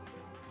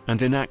 and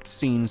enact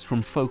scenes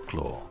from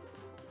folklore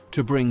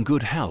to bring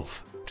good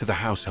health to the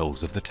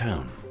households of the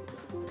town.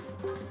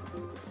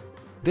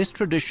 This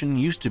tradition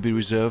used to be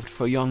reserved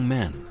for young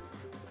men,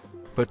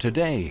 but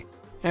today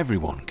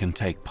everyone can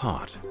take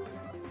part.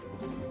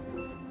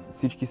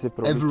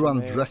 Everyone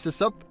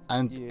dresses up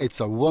and it's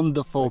a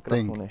wonderful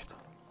thing.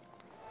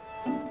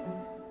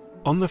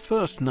 On the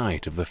first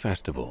night of the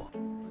festival,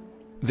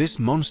 this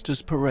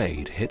monsters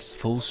parade hits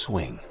full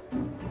swing.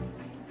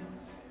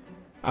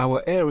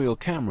 Our aerial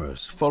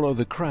cameras follow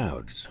the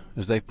crowds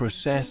as they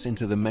process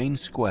into the main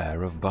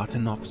square of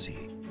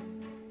Bartanovci.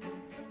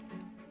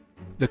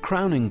 The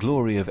crowning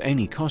glory of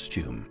any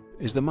costume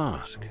is the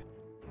mask,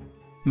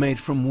 made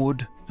from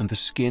wood and the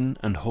skin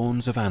and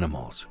horns of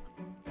animals.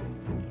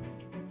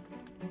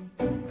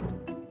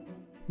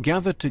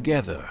 Gathered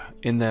together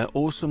in their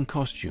awesome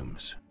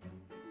costumes,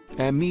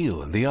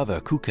 Emil and the other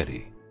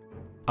kukeri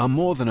are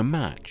more than a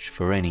match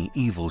for any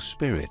evil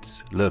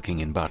spirits lurking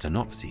in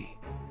Bartanovci.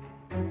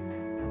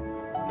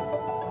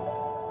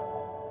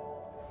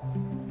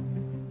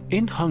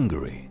 In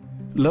Hungary,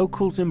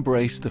 locals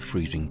embrace the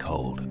freezing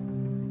cold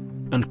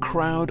and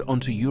crowd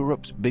onto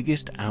Europe's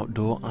biggest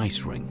outdoor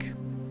ice rink.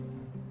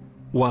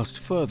 Whilst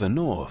further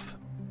north,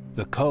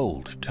 the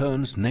cold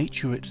turns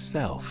nature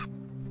itself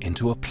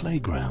into a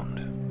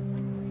playground.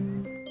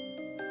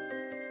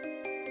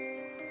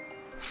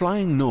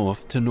 Flying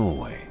north to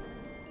Norway,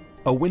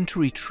 a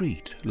wintry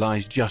treat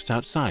lies just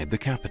outside the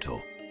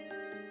capital,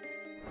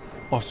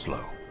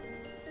 Oslo.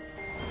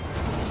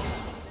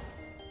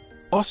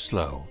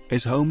 Oslo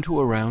is home to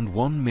around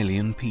 1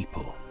 million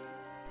people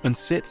and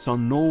sits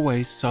on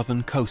Norway's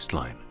southern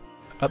coastline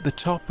at the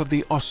top of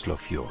the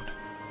Oslofjord.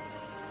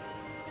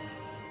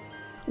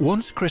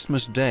 Once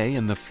Christmas Day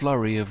and the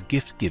flurry of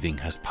gift-giving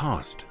has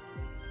passed,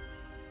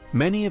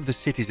 many of the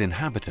city's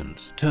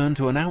inhabitants turn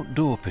to an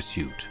outdoor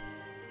pursuit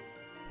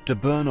to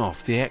burn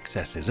off the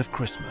excesses of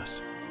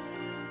Christmas.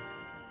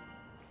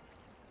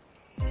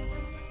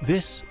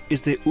 This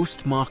is the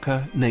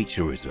Ustmarka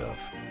Nature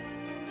Reserve.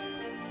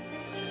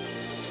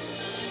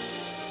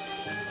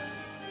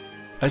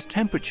 As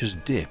temperatures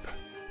dip,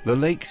 the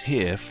lakes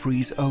here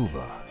freeze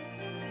over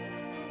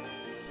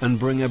and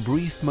bring a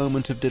brief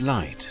moment of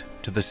delight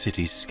to the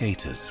city's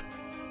skaters.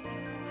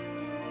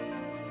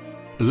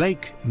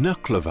 Lake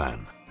Nøklevan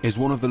is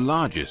one of the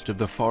largest of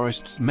the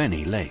forest's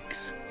many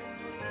lakes.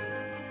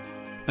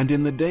 And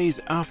in the days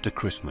after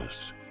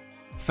Christmas,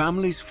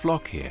 families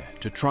flock here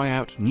to try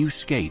out new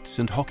skates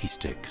and hockey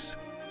sticks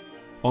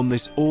on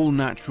this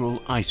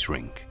all-natural ice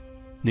rink,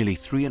 nearly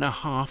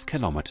 3.5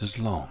 kilometers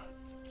long.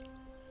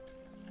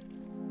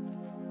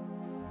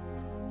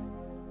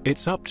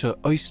 It's up to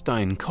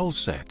Øystein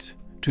Kolset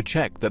to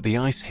check that the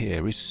ice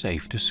here is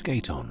safe to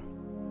skate on.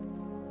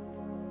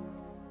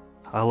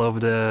 I love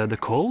the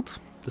cold,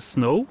 the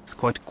snow. It's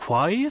quite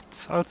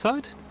quiet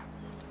outside.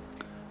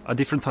 A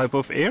different type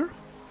of air.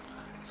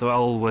 So I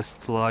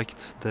always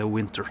liked the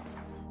winter.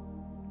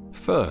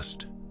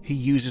 First, he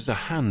uses a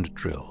hand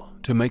drill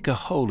to make a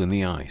hole in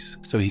the ice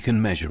so he can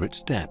measure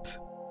its depth.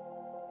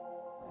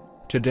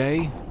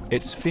 Today,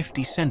 it's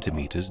 50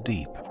 centimeters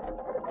deep.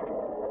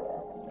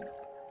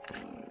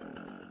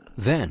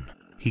 Then,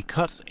 he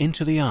cuts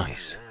into the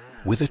ice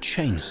with a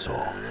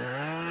chainsaw.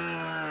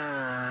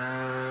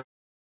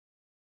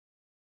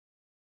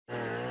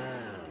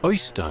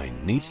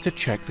 Øystein needs to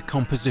check the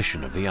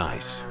composition of the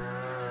ice.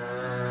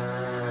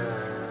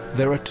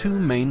 There are two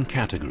main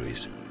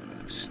categories,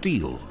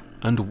 steel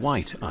and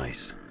white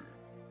ice.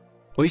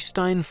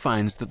 Øystein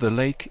finds that the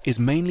lake is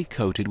mainly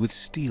coated with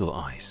steel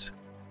ice,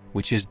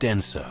 which is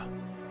denser.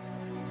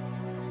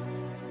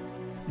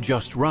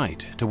 Just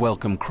right to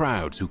welcome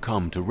crowds who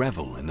come to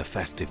revel in the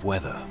festive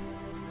weather.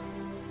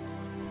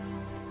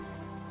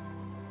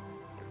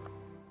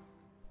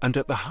 And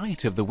at the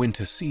height of the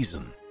winter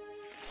season,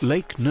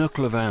 Lake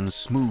Nøklevan's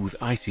smooth,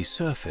 icy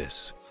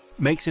surface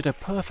makes it a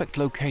perfect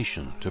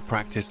location to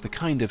practice the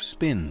kind of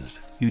spins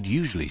you'd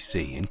usually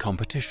see in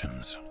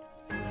competitions.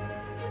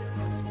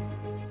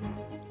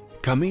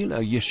 Camilla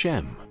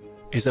Yeshem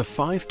is a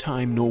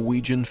 5-time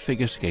Norwegian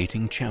figure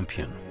skating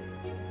champion.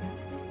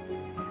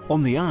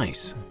 On the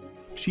ice,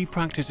 she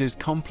practices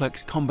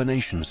complex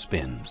combination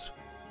spins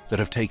that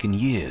have taken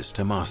years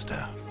to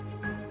master.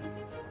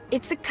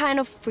 It's a kind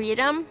of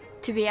freedom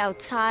to be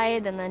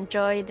outside and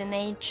enjoy the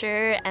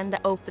nature and the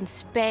open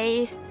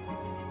space.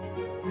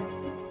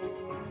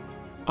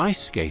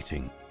 Ice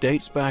skating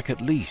dates back at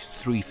least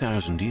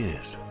 3,000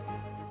 years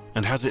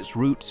and has its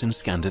roots in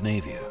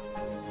Scandinavia.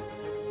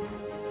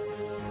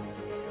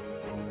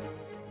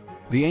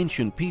 The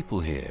ancient people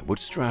here would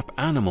strap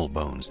animal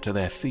bones to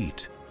their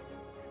feet,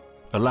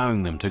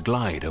 allowing them to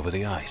glide over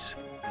the ice.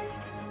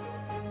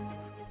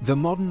 The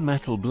modern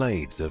metal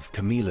blades of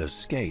Camilla's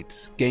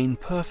skates gain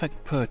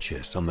perfect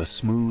purchase on the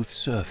smooth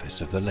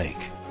surface of the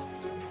lake.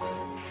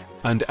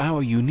 And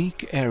our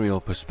unique aerial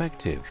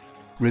perspective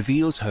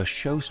reveals her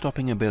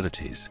show-stopping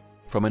abilities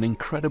from an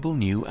incredible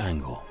new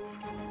angle.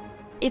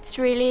 It's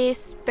really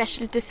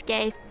special to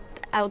skate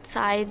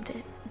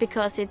outside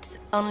because it's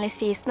only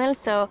seasonal,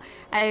 so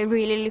I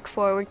really look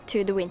forward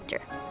to the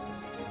winter.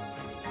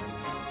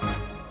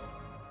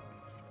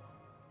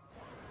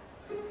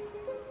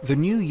 The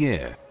new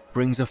year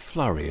brings a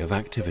flurry of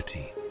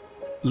activity.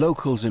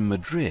 Locals in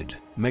Madrid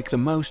make the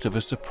most of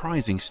a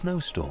surprising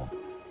snowstorm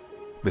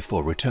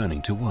before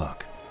returning to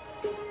work.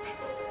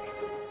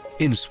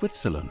 In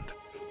Switzerland,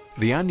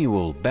 the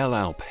annual Belle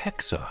Alpe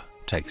Hexa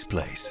takes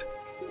place.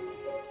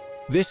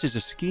 This is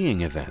a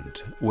skiing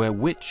event where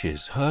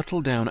witches hurtle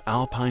down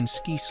alpine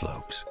ski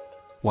slopes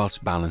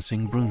whilst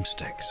balancing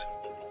broomsticks.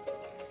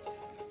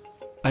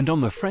 And on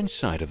the French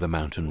side of the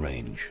mountain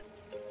range,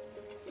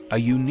 a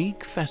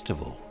unique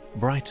festival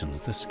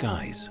brightens the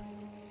skies.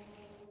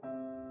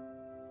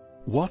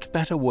 What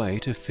better way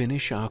to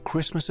finish our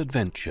Christmas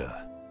adventure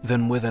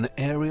than with an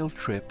aerial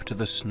trip to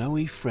the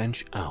snowy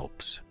French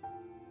Alps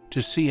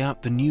to see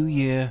out the new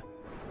year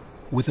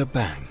with a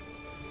bang.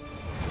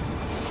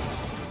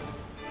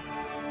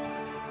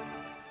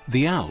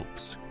 The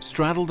Alps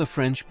straddle the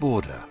French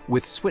border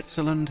with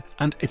Switzerland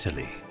and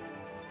Italy,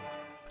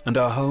 and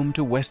are home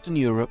to Western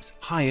Europe's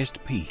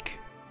highest peak,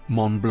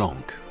 Mont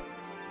Blanc.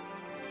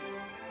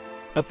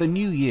 At the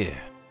new year,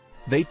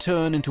 they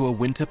turn into a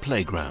winter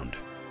playground,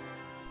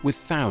 with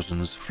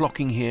thousands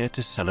flocking here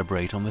to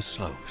celebrate on the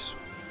slopes.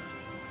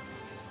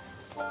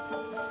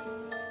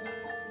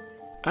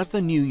 As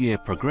the new year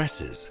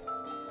progresses,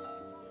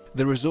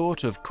 the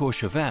resort of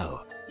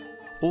Courchevel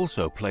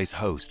also plays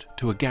host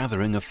to a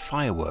gathering of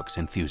fireworks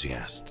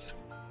enthusiasts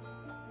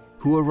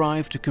who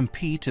arrive to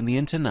compete in the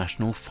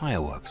International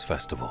Fireworks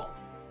Festival.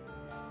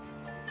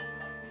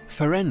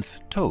 Ferenc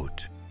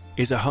Tóth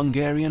is a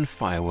Hungarian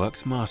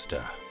fireworks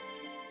master.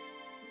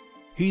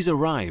 He's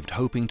arrived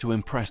hoping to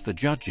impress the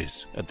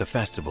judges at the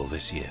festival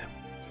this year.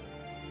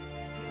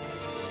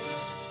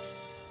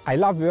 I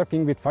love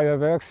working with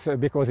fireworks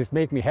because it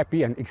makes me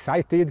happy and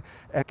excited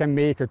and can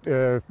make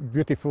a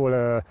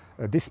beautiful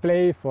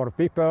display for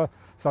people,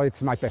 so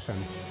it's my passion.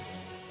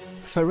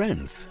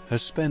 Ferenc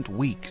has spent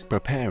weeks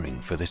preparing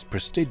for this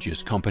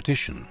prestigious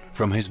competition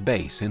from his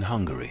base in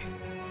Hungary.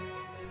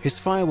 His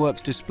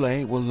fireworks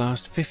display will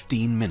last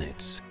 15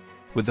 minutes,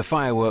 with the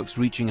fireworks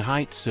reaching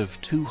heights of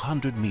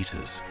 200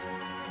 meters.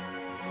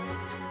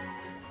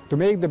 To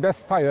make the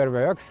best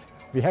fireworks,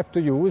 we have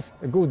to use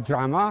a good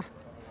drama,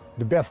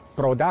 the best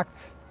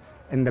products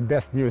and the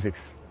best music.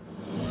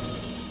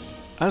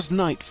 As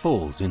night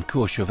falls in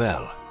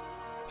Courchevel,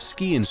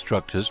 ski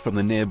instructors from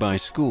the nearby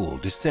school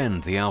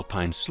descend the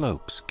alpine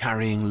slopes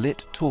carrying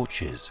lit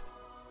torches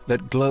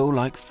that glow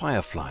like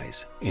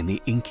fireflies in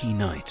the inky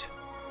night.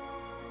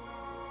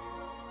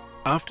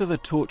 After the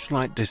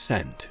torchlight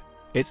descent,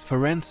 it's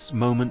Ferenc's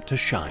moment to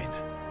shine.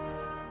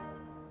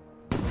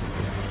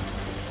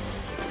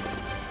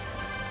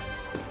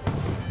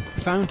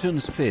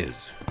 Fountains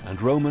fizz and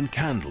Roman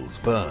candles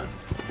burn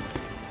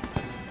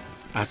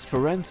as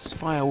Ferenc's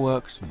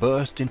fireworks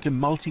burst into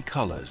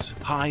multicolours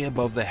high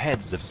above the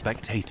heads of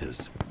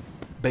spectators,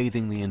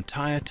 bathing the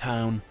entire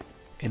town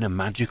in a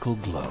magical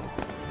glow.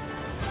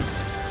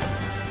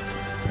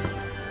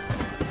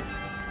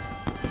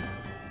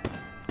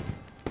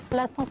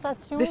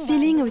 The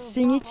feeling of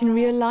seeing it in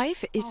real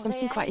life is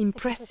something quite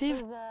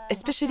impressive,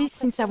 especially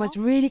since I was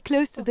really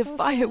close to the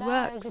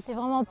fireworks.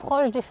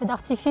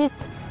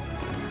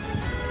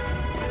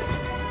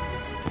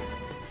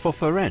 For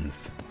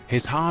Ferenc,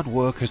 his hard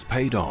work has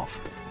paid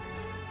off.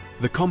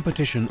 The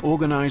competition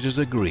organisers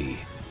agree,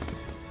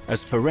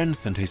 as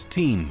Ferenc and his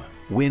team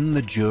win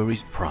the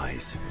jury's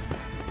prize.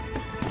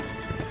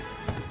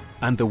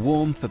 And the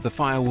warmth of the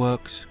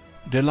fireworks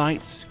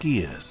delights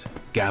skiers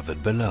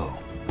gathered below.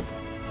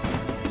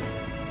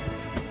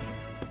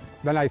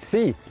 When I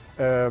see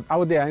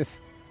audience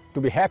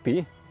to be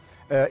happy,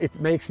 it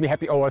makes me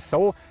happy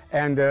also,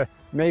 and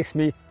makes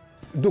me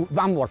do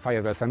one more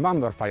fireworks and one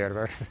more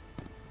fireworks,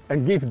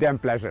 and give them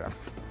pleasure.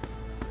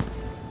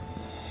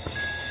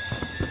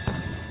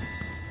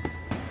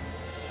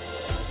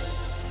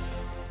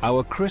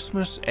 Our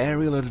Christmas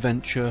aerial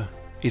adventure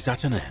is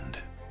at an end,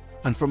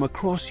 and from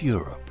across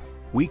Europe,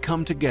 we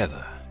come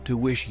together to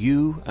wish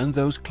you and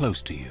those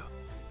close to you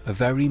a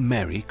very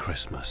Merry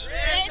Christmas.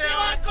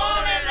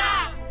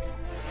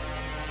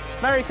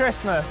 Merry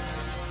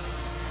Christmas!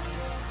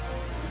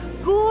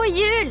 God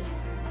jul!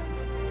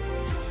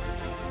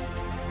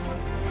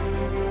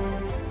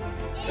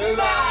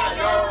 Goodbye!